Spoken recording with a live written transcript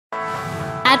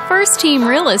at First Team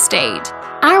Real Estate.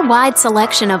 Our wide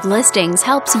selection of listings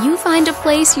helps you find a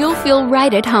place you'll feel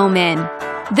right at home in.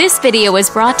 This video is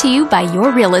brought to you by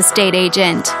your real estate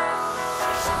agent.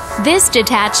 This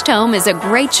detached home is a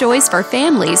great choice for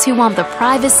families who want the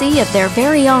privacy of their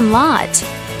very own lot,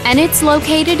 and it's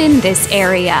located in this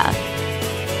area.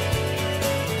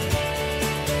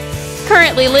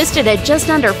 Currently listed at just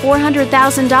under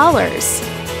 $400,000.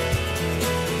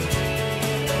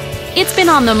 It's been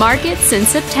on the market since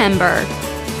September.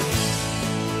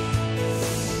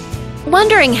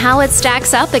 Wondering how it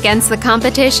stacks up against the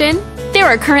competition? There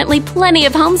are currently plenty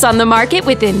of homes on the market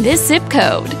within this zip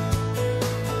code.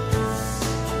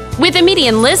 With a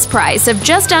median list price of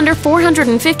just under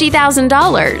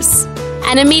 $450,000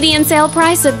 and a median sale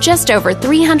price of just over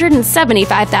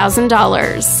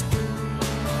 $375,000.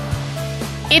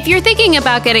 If you're thinking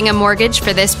about getting a mortgage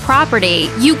for this property,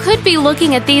 you could be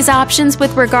looking at these options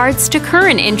with regards to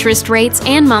current interest rates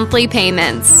and monthly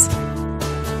payments.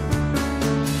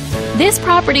 This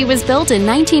property was built in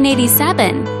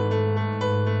 1987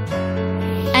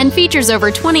 and features over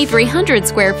 2,300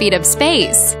 square feet of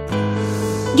space,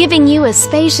 giving you a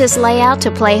spacious layout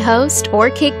to play host or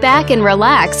kick back and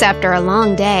relax after a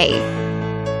long day.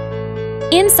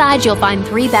 Inside, you'll find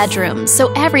 3 bedrooms,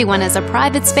 so everyone has a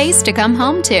private space to come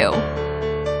home to,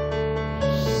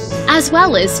 as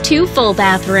well as 2 full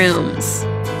bathrooms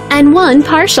and 1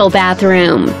 partial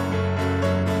bathroom.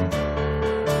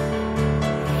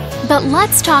 But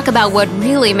let's talk about what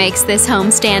really makes this home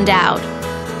stand out.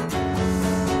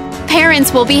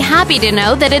 Parents will be happy to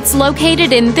know that it's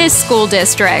located in this school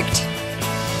district.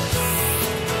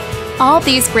 All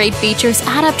these great features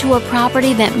add up to a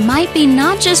property that might be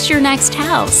not just your next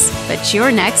house, but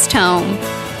your next home.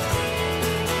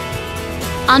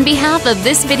 On behalf of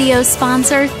this video's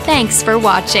sponsor, thanks for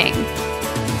watching.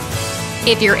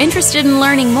 If you're interested in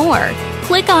learning more,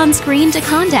 click on screen to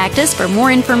contact us for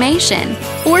more information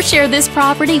or share this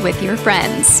property with your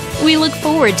friends. We look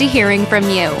forward to hearing from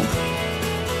you.